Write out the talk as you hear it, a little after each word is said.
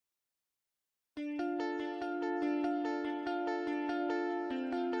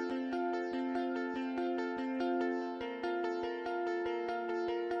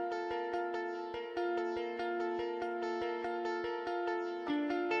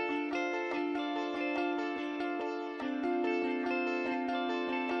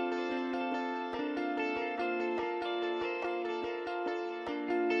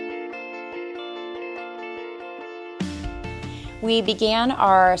We began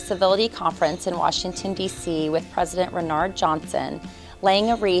our Civility Conference in Washington, D.C. with President Renard Johnson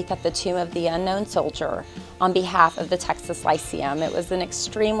laying a wreath at the tomb of the unknown soldier on behalf of the Texas Lyceum. It was an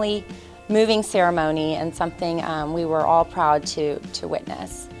extremely moving ceremony and something we were all proud to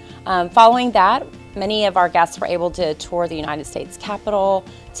witness. Following that, many of our guests were able to tour the United States Capitol,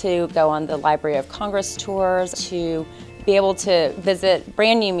 to go on the Library of Congress tours, to be able to visit a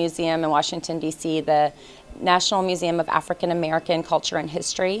brand new museum in Washington, D.C., the National Museum of African American Culture and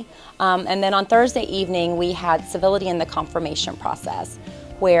History. And then on Thursday evening, we had Civility in the confirmation process,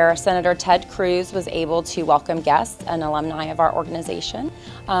 where Senator Ted Cruz was able to welcome guests, an alumni of our organization,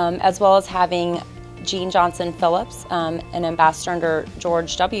 as well as having Jean Johnson Phillips, and Ambassador under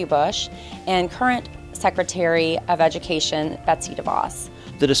George W. Bush, and current Secretary of Education, Betsy DeVos.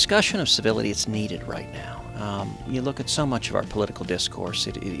 The discussion of civility is needed right now. You look at so much of our political discourse,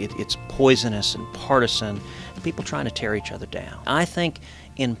 it's poisonous and partisan, people trying to tear each other down. I think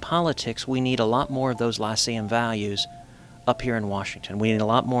in politics we need a lot more of those Lyceum values up here in Washington. We need a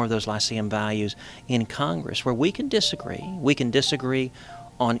lot more of those Lyceum values in Congress, where we can disagree. We can disagree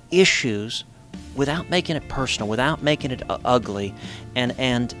on issues without making it personal, without making it ugly,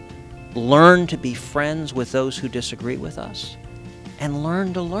 and learn to be friends with those who disagree with us, and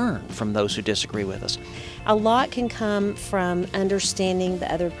learn to learn from those who disagree with us. A lot can come from understanding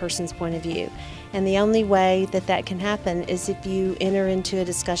the other person's point of view. And the only way that that can happen is if you enter into a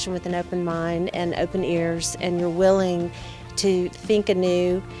discussion with an open mind and open ears, and you're willing to think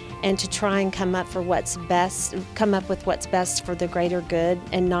anew and to try and come up with what's best for the greater good,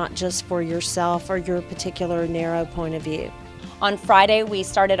 and not just for yourself or your particular narrow point of view. On Friday, we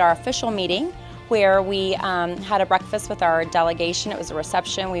started our official meeting, where we had a breakfast with our delegation. It was a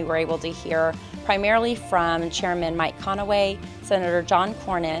reception. We were able to hear primarily from Chairman Mike Conaway, Senator John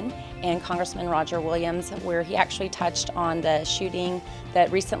Cornyn, and Congressman Roger Williams, where he actually touched on the shooting that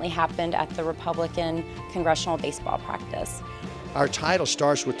recently happened at the Republican congressional baseball practice. Our title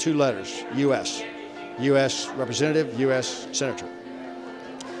starts with two letters, U.S. U.S. Representative, U.S. Senator.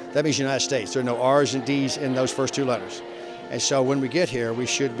 That means United States. There are no R's and D's in those first two letters. And so when we get here, we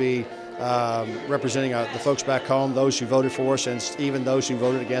should be representing the folks back home, those who voted for us, and even those who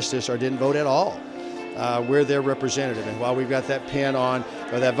voted against us or didn't vote at all. We're their representative, and while we've got that pin on,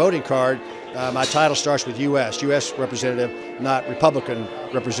 or that voting card, my title starts with U.S. U.S. Representative, not Republican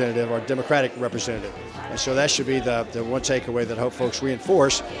Representative or Democratic Representative. And so that should be the one takeaway that I hope folks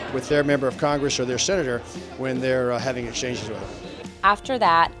reinforce with their member of Congress or their senator when they're having exchanges with them. After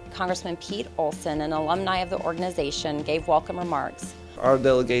that, Congressman Pete Olson, an alumni of the organization, gave welcome remarks. Our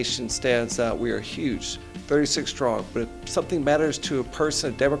delegation stands out. We are huge, 36 strong, but if something matters to a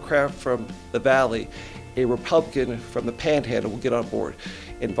person, a Democrat from the Valley, a Republican from the Panhandle will get on board,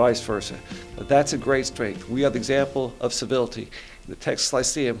 and vice versa. But that's a great strength. We are the example of civility. The Texas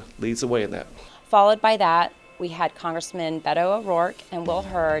Lyceum leads the way in that. Followed by that, we had Congressman Beto O'Rourke and Will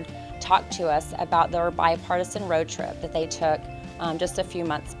Hurd talk to us about their bipartisan road trip that they took just a few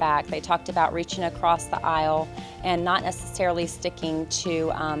months back. They talked about reaching across the aisle and not necessarily sticking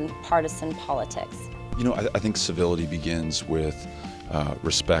to partisan politics. You know, I think civility begins with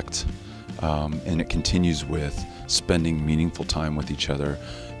respect, and it continues with spending meaningful time with each other,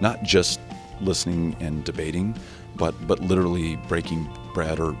 not just listening and debating, but literally breaking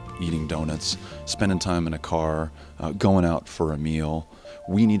bread or eating donuts, spending time in a car, going out for a meal.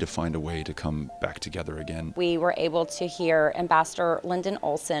 We need to find a way to come back together again. We were able to hear Ambassador Lyndon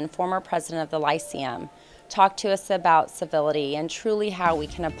Olson, former president of the Lyceum, talk to us about civility and truly how we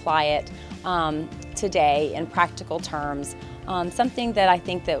can apply it today in practical terms. Something that I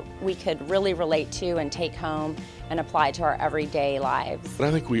think that we could really relate to and take home and apply to our everyday lives. But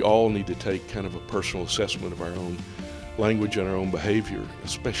I think we all need to take kind of a personal assessment of our own language and our own behavior,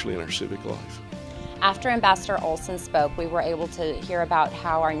 especially in our civic life. After Ambassador Olson spoke, we were able to hear about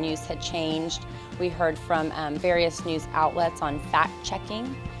how our news had changed. We heard from various news outlets on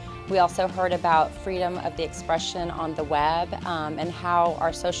fact-checking. We also heard about freedom of the expression on the web and how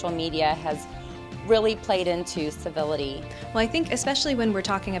our social media has really played into civility. Well, I think especially when we're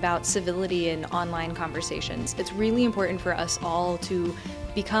talking about civility in online conversations, it's really important for us all to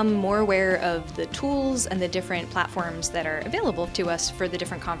become more aware of the tools and the different platforms that are available to us for the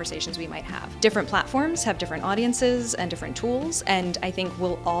different conversations we might have. Different platforms have different audiences and different tools, and I think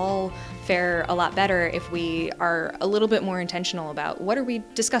we'll all fare a lot better if we are a little bit more intentional about what are we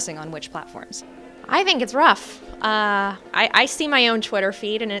discussing on which platforms. I think it's rough. I see my own Twitter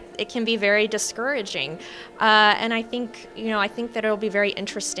feed, and it can be very discouraging. And I think that it'll be very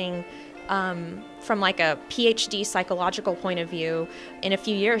interesting from like a PhD psychological point of view in a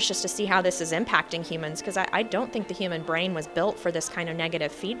few years, just to see how this is impacting humans, because I don't think the human brain was built for this kind of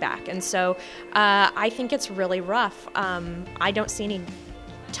negative feedback. And so I think it's really rough. I don't see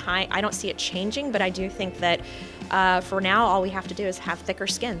it changing, but I do think that for now, all we have to do is have thicker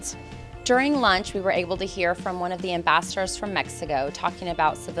skins. During lunch, we were able to hear from one of the ambassadors from Mexico talking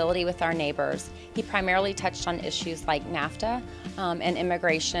about civility with our neighbors. He primarily touched on issues like NAFTA and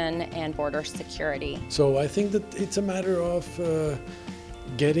immigration and border security. So I think that it's a matter of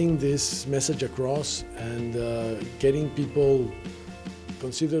getting this message across and getting people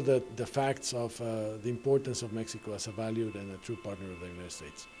consider the facts of the importance of Mexico as a valued and a true partner of the United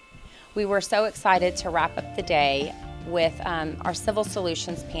States. We were so excited to wrap up the day with our Civil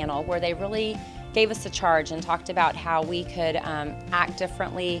Solutions panel, where they really gave us a charge and talked about how we could act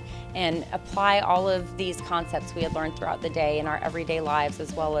differently and apply all of these concepts we had learned throughout the day in our everyday lives,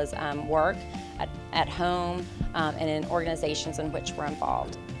 as well as work at home and in organizations in which we're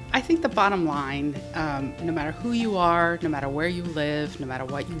involved. I think the bottom line, no matter who you are, no matter where you live, no matter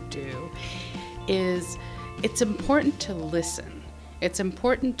what you do, is it's important to listen. It's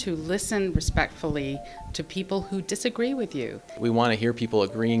important to listen respectfully to people who disagree with you. We want to hear people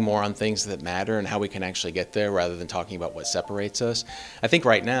agreeing more on things that matter and how we can actually get there, rather than talking about what separates us. I think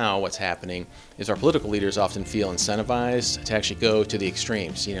right now what's happening is our political leaders often feel incentivized to actually go to the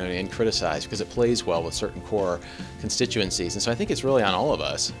extremes, and criticize, because it plays well with certain core constituencies. And so I think it's really on all of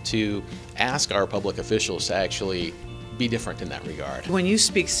us to ask our public officials to actually be different in that regard. When you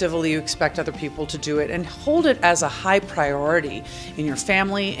speak civilly, you expect other people to do it, and hold it as a high priority in your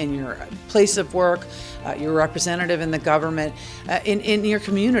family, in your place of work, your representative in the government, in your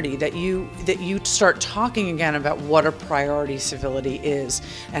community, that you start talking again about what a priority civility is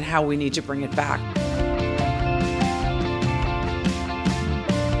and how we need to bring it back.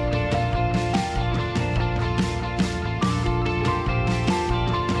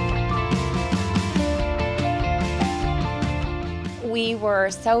 We were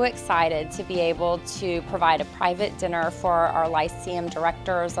so excited to be able to provide a private dinner for our Lyceum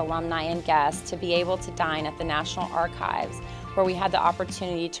directors, alumni, and guests, to be able to dine at the National Archives, where we had the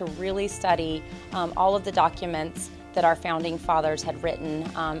opportunity to really study all of the documents that our founding fathers had written,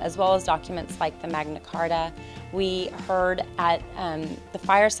 as well as documents like the Magna Carta. We heard at the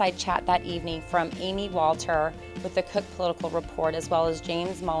fireside chat that evening from Amy Walter with the Cook Political Report, as well as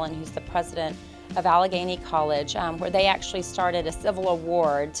James Mullen, who's the president of Allegheny College, where they actually started a civil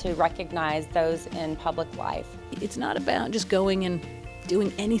award to recognize those in public life. It's not about just going and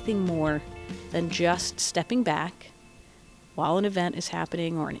doing anything more than just stepping back while an event is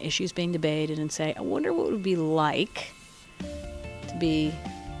happening or an issue is being debated and say, I wonder what it would be like to be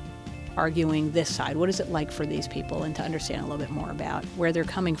arguing this side. What is it like for these people? And to understand a little bit more about where they're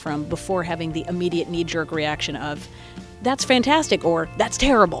coming from before having the immediate knee-jerk reaction of, that's fantastic or that's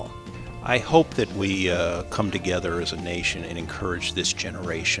terrible. I hope that we come together as a nation and encourage this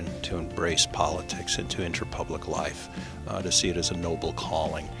generation to embrace politics and to enter public life, to see it as a noble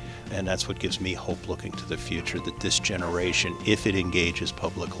calling. And that's what gives me hope looking to the future, that this generation, if it engages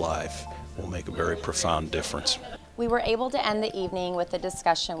public life, will make a very profound difference. We were able to end the evening with a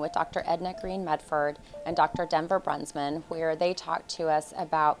discussion with Dr. Edna Green Medford and Dr. Denver Brunsman, where they talked to us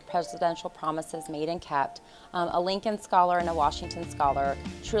about presidential promises made and kept. A Lincoln scholar and a Washington scholar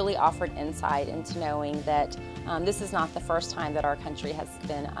truly offered insight into knowing that this is not the first time that our country has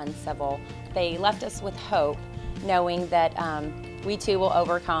been uncivil. They left us with hope, knowing that we too will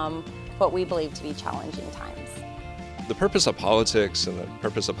overcome what we believe to be challenging times. The purpose of politics and the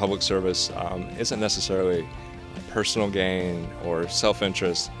purpose of public service isn't necessarily personal gain or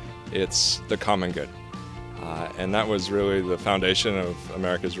self-interest, it's the common good. And that was really the foundation of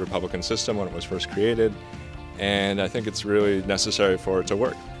America's Republican system when it was first created, and I think it's really necessary for it to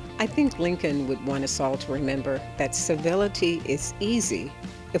work. I think Lincoln would want us all to remember that civility is easy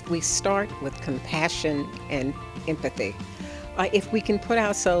if we start with compassion and empathy. If we can put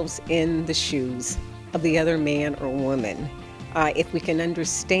ourselves in the shoes of the other man or woman, if we can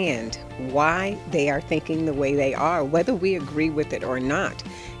understand why they are thinking the way they are, whether we agree with it or not,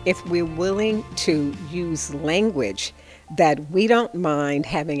 if we're willing to use language that we don't mind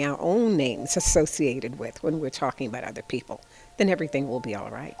having our own names associated with when we're talking about other people, then everything will be all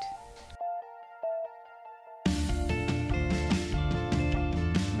right.